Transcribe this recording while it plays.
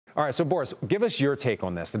All right, so Boris, give us your take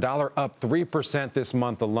on this. The dollar up 3% this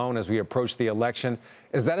month alone as we approach the election.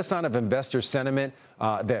 Is that a sign of investor sentiment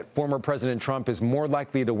that former President Trump is more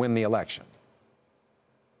likely to win the election?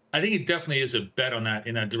 I think it definitely is a bet on that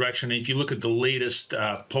in that direction. And if you look at the latest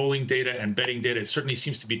polling data and betting data, it certainly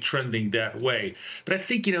seems to be trending that way. But I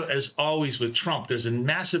think, as always with Trump, there's a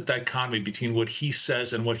massive dichotomy between what he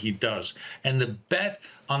says and what he does. And the bet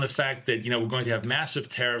on the fact that, we're going to have massive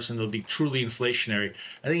tariffs and they'll be truly inflationary,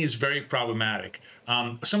 I think is very problematic.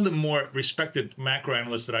 Some of the more respected macro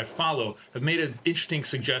analysts that I follow have made an interesting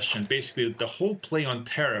suggestion. Basically, that the whole play on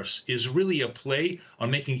tariffs is really a play on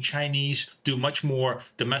making Chinese do much more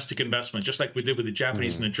domestic investment, just like we did with the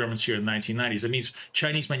Japanese and the Germans here in the 1990s. That means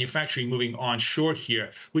Chinese manufacturing moving onshore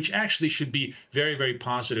here, which actually should be very, very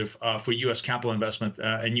positive for U.S. capital investment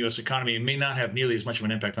and U.S. economy. It may not have nearly as much of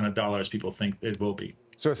an impact on the dollar as people think it will be.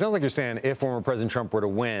 So it sounds like you're saying if former President Trump were to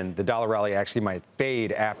win, the dollar rally actually might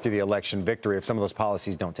fade after the election victory if some of those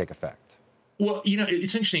policies don't take effect. Well,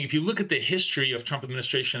 it's interesting. If you look at the history of Trump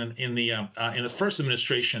administration in the first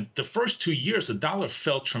administration, the first 2 years, the dollar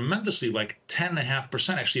fell tremendously, like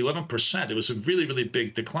 10.5%, actually 11%. It was a really, really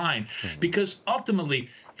big decline because ultimately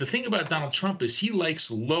the thing about Donald Trump is he likes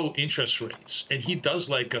low interest rates and he does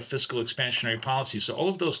like a fiscal expansionary policy. So all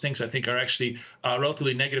of those things I think are actually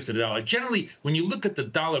relatively negative to the dollar. Generally, when you look at the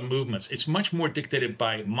dollar movements, it's much more dictated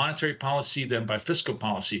by monetary policy than by fiscal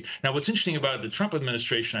policy. Now, what's interesting about the Trump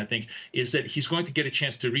administration, I think, is that he's going to get a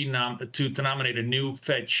chance to nominate a new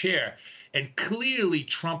Fed chair. And clearly,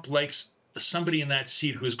 Trump likes somebody in that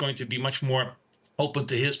seat who is going to be much more open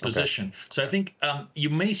to his position. Okay. So I think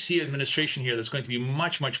you may see an administration here that's going to be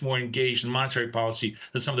much, much more engaged in monetary policy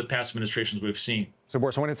than some of the past administrations we've seen. So,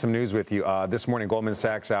 Boris, I wanted some news with you. This morning, Goldman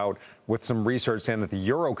Sachs out with some research saying that the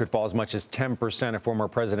euro could fall as much as 10% if former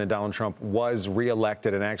President Donald Trump was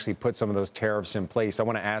reelected and actually put some of those tariffs in place. I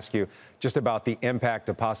want to ask you just about the impact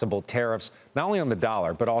of possible tariffs, not only on the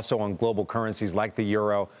dollar, but also on global currencies like the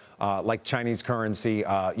euro, like Chinese currency,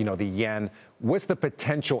 the yen. What's the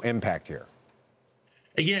potential impact here?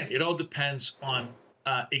 Again, it all depends on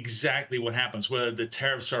exactly what happens, whether the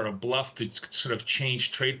tariffs are a bluff to sort of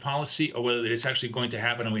change trade policy or whether it's actually going to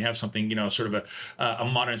happen and we have something, sort of a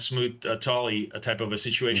modern smooth Tolley type of a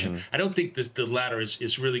situation. I don't think the latter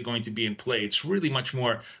is really going to be in play. It's really much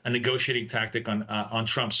more a negotiating tactic on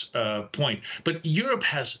Trump's point. But Europe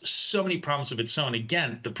has so many problems of its own.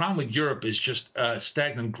 Again, the problem with Europe is just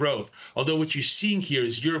stagnant growth. Although what you're seeing here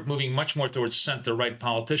is Europe moving much more towards center-right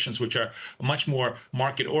politicians, which are much more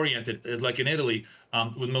market-oriented, like in Italy.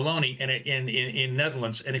 With Meloni and in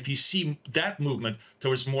Netherlands. And if you see that movement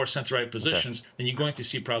towards more center-right positions, then you're going to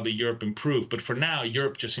see probably Europe improve. But for now,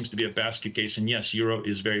 Europe just seems to be a basket case. And yes, euro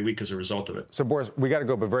is very weak as a result of it. So, Boris, we got to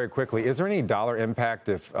go, but very quickly, is there any dollar impact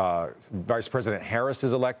if Vice President Harris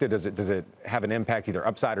is elected? Does it have an impact either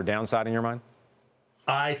upside or downside in your mind?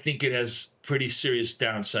 I think it has pretty serious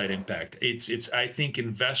downside impact. I think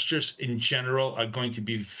investors in general are going to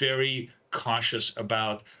be very cautious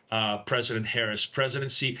about President Harris'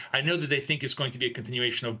 presidency. I know that they think it's going to be a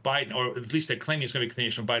continuation of Biden, or at least they're claiming it's going to be a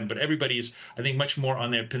continuation of Biden, but everybody is, I think, much more on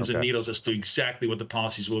their pins and needles as to exactly what the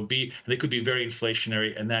policies will be. And they could be very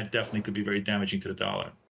inflationary, and that definitely could be very damaging to the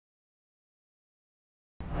dollar.